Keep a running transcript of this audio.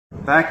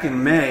back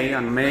in May,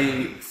 on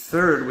May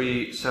 3rd,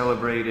 we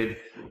celebrated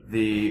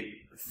the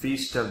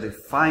feast of the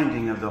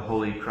finding of the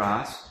Holy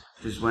Cross,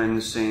 which is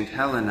when Saint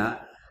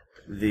Helena,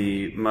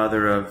 the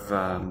mother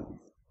of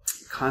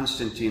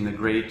Constantine, the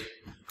great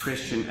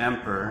Christian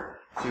emperor,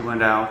 she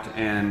went out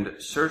and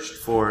searched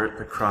for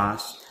the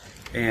cross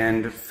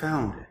and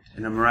found it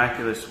in a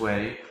miraculous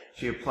way.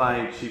 She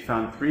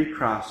found 3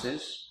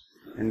 crosses,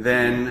 and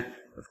then,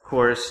 of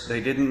course, they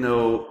didn't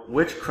know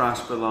which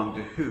cross belonged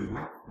to who,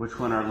 which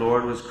one our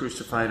Lord was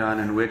crucified on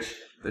and which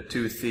the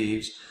 2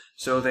 thieves.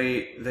 So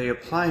they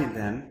applied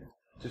them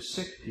to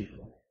sick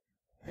people.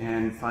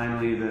 And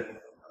finally,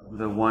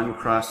 the one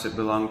cross that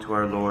belonged to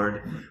our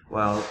Lord,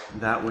 well,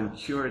 that one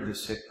cured the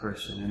sick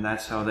person, and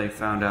that's how they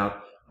found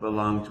out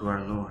belonged to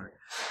our Lord.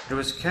 It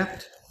was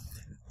kept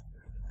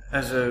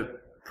as a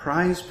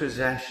prized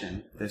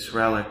possession, this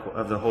relic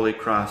of the Holy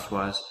Cross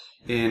was,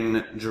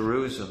 in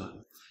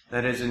Jerusalem.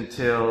 That is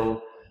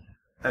until,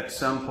 at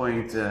some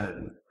point,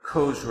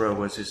 Khosrow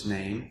was his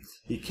name.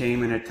 He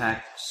came and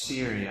attacked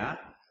Syria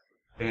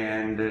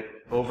and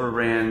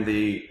overran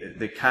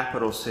the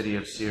capital city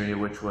of Syria,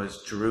 which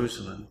was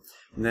Jerusalem.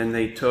 And then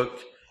they took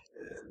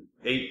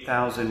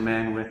 8,000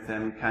 men with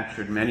them,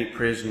 captured many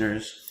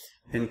prisoners,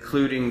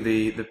 including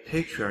the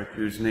patriarch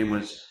whose name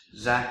was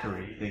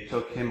Zachary. They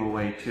took him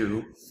away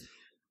too.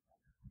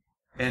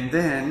 And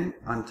then,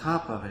 on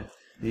top of it,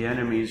 the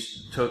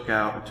enemies took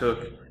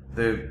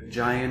the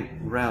giant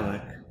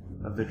relic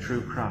of the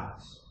true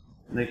cross.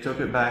 And they took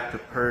it back to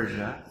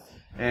Persia.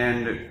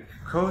 And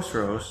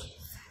Khosrow,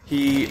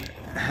 he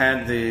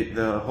had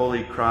the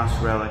Holy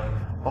Cross relic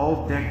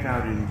all decked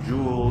out in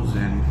jewels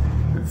and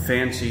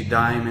fancy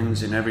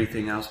diamonds and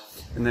everything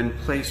else, and then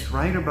placed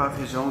right above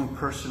his own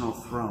personal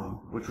throne,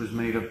 which was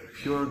made of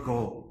pure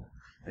gold,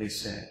 they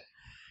said.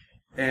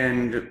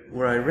 And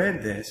where I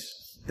read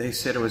this, they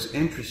said it was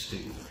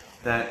interesting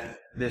that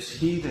this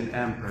heathen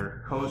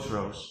emperor,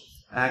 Khosrow,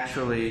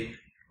 actually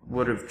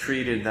would have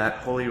treated that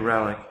holy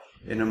relic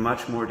in a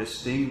much more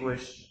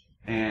distinguished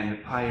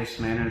and pious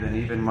manner than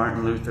even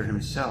Martin Luther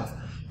himself,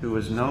 who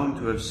was known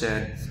to have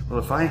said, well,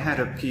 if I had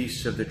a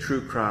piece of the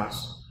true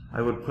cross,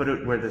 I would put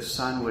it where the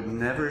sun would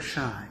never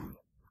shine.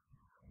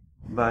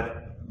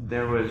 But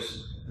there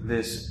was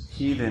this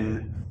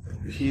heathen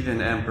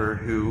emperor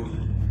who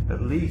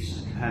at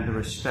least had the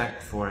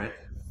respect for it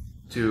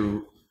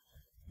to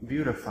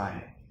beautify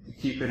it, to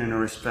keep it in a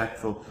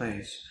respectful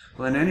place.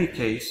 Well, in any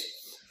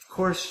case, of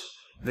course,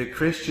 the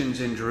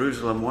Christians in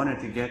Jerusalem wanted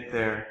to get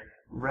their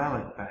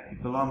relic back.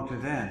 It belonged to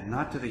them,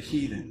 not to the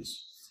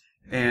heathens.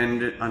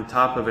 And on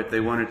top of it, they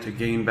wanted to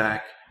gain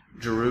back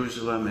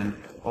Jerusalem and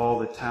all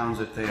the towns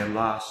that they had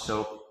lost.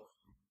 So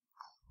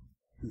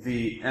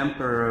the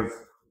emperor of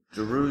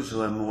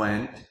Jerusalem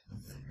went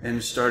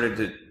and started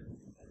to,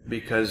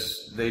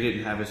 because they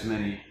didn't have as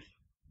many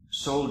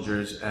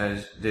soldiers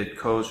as did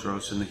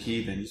Khosrow and the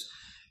heathens,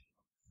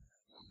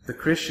 the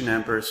Christian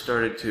emperor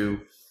started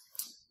to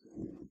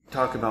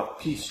talk about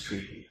peace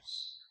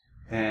treaties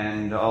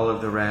and all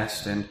of the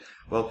rest. And,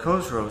 well,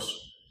 Khosrow,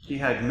 he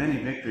had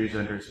many victories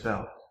under his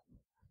belt.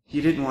 He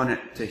didn't want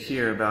it to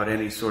hear about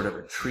any sort of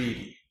a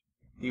treaty.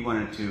 He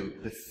wanted to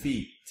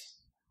defeat,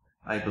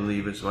 I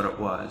believe is what it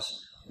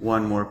was,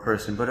 one more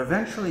person. But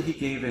eventually he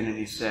gave in and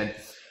he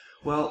said,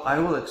 well, I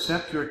will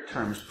accept your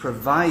terms,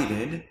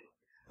 provided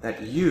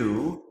that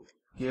you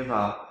give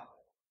up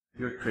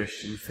your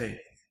Christian faith.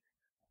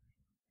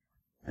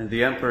 And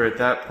the emperor at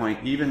that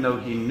point, even though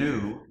he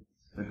knew,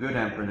 the good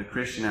emperor, the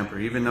Christian emperor,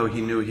 even though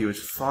he knew he was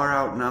far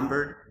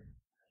outnumbered,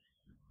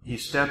 he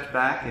stepped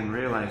back and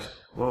realized,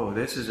 whoa,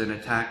 this is an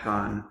attack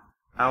on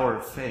our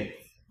faith,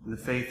 the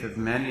faith of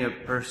many a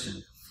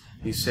person.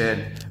 He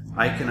said,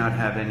 I cannot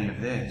have any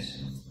of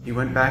this. He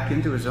went back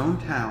into his own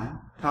town,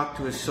 talked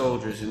to his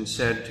soldiers, and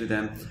said to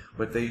them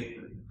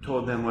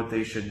told them what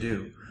they should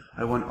do.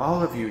 I want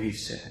all of you, he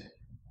said,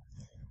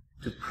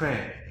 to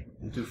pray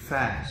and to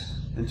fast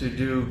and to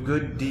do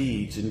good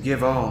deeds and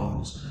give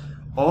alms,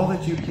 all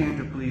that you can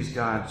to please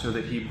God, so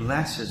that he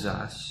blesses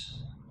us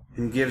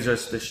and gives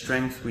us the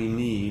strength we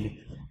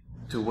need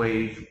to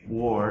wage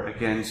war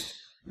against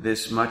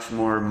this much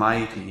more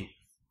mighty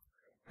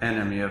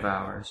enemy of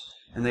ours.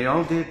 And they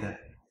all did that.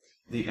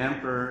 The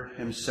emperor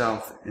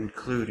himself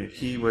included.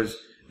 He was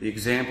the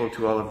example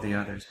to all of the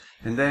others.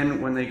 And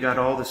then when they got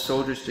all the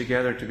soldiers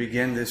together to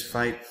begin this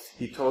fight,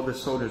 he told the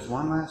soldiers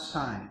one last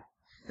time,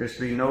 there's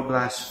to be no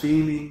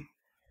blaspheming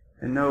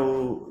and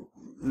no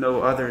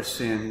other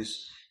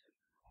sins,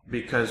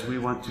 because we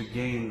want to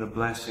gain the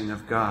blessing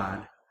of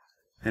God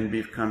and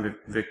become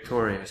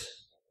victorious.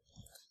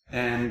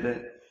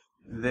 And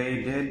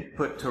they did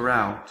put to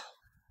rout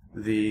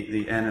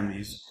the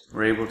enemies,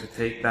 were able to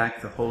take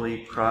back the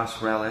Holy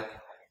Cross relic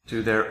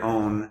to their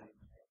own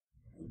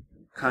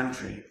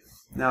country.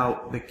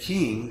 Now, the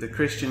king, the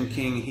Christian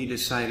king, he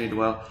decided,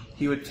 well,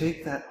 he would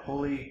take that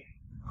Holy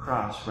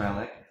Cross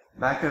relic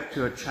back up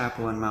to a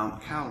chapel on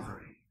Mount Calvary.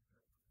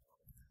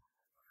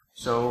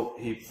 So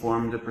he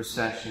formed a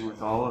procession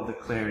with all of the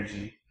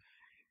clergy,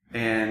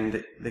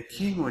 and the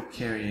king would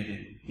carry it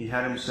in. He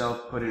had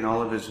himself put in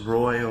all of his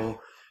royal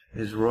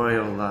his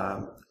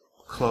royal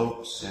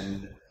cloaks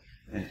and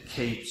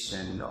capes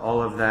and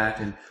all of that,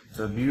 and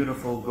the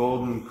beautiful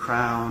golden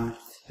crown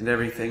and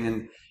everything,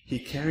 and he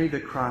carried the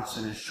cross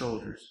on his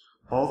shoulders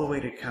all the way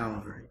to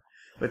Calvary.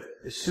 But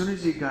as soon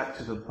as he got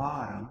to the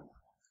bottom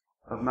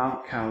of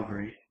Mount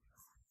Calvary,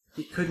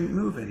 he couldn't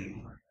move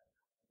anymore.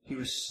 He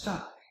was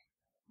stuck.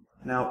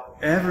 Now,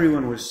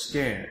 everyone was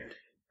scared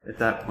at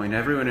that point,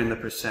 everyone in the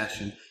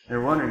procession.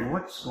 They're wondering,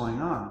 what's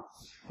going on?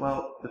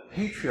 Well, the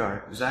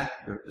patriarch,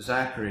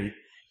 Zachary,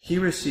 he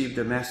received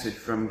a message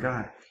from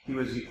God. He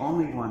was the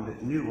only one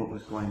that knew what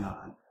was going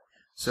on.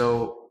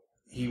 So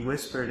he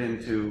whispered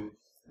into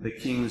the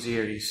king's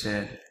ear, he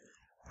said,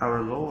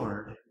 "Our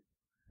Lord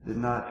did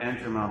not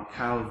enter Mount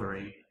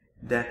Calvary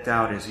decked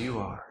out as you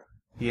are.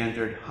 He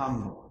entered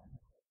humble.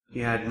 He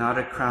had not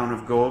a crown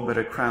of gold, but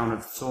a crown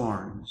of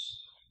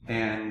thorns.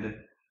 And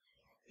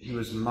he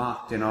was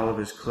mocked in all of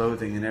his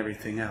clothing and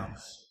everything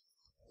else."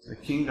 The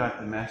king got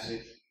the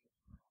message.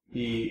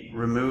 He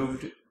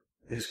removed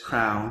his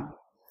crown,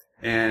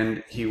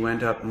 and he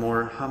went up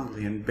more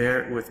humbly and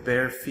with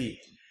bare feet.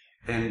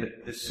 And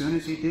as soon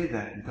as he did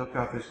that and took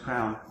off his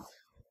crown,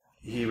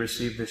 he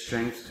received the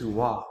strength to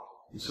walk.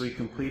 And so he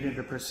completed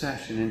the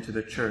procession into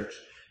the church,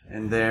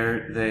 and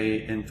there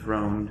they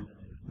enthroned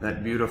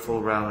that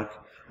beautiful relic,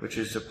 which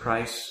is the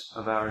price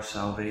of our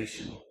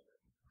salvation,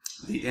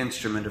 the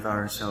instrument of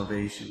our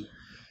salvation.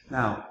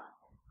 Now,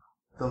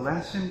 the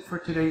lesson for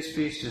today's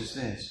feast is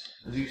this.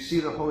 As you see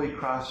the Holy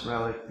Cross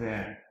relic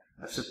there,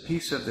 that's a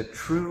piece of the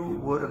true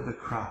wood of the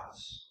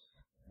cross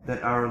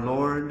that our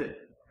Lord,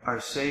 our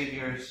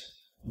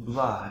Savior's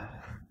blood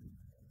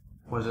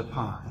was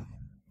upon.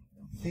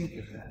 Think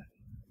of that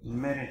and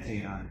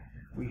meditate on it.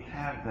 We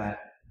have that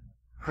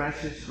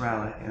precious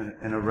relic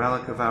and a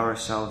relic of our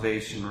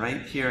salvation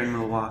right here in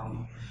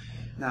Milwaukee.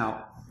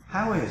 Now,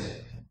 how is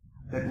it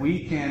that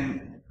we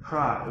can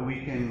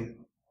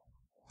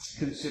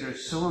consider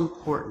so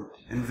important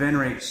and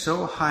venerate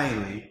so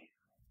highly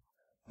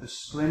the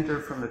splinter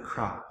from the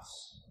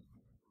cross,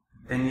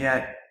 and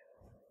yet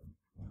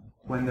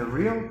when the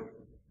real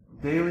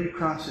daily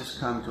crosses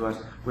come to us,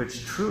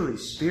 which truly,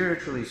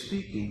 spiritually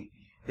speaking,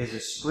 is a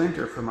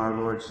splinter from our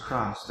Lord's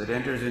cross that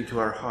enters into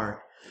our heart,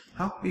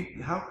 how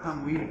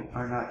come we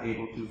are not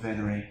able to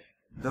venerate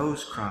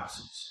those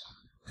crosses,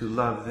 to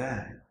love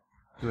them,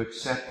 to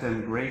accept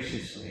them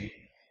graciously,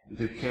 and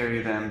to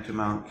carry them to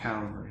Mount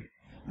Calvary?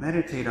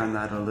 Meditate on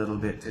that a little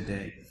bit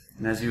today.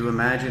 And as you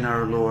imagine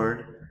our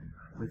Lord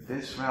with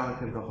this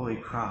relic of the Holy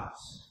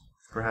Cross,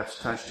 perhaps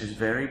touched his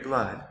very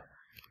blood,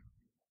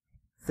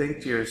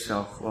 think to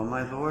yourself, well,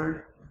 my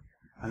Lord,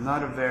 I'm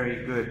not a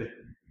very good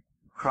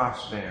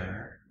cross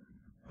bearer,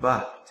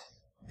 but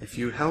if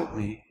you help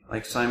me,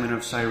 like Simon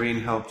of Cyrene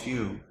helped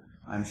you,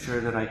 I'm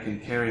sure that I can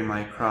carry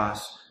my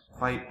cross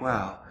quite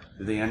well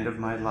to the end of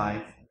my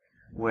life,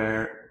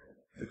 where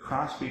the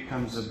cross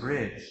becomes a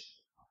bridge.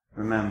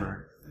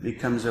 Remember,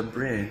 becomes a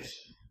bridge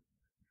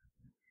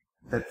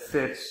that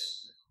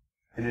fits,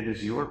 and it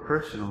is your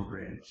personal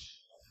bridge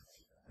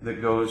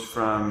that goes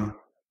from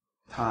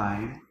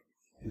time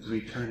into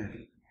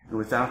eternity. And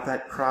without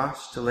that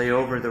cross to lay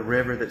over the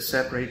river that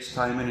separates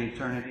time and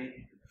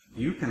eternity,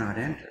 you cannot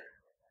enter.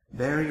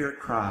 Bear your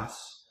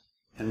cross,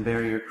 and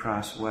bear your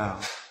cross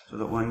well, so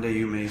that one day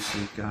you may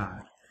see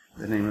God.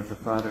 In the name of the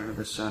Father, and of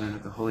the Son, and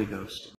of the Holy Ghost.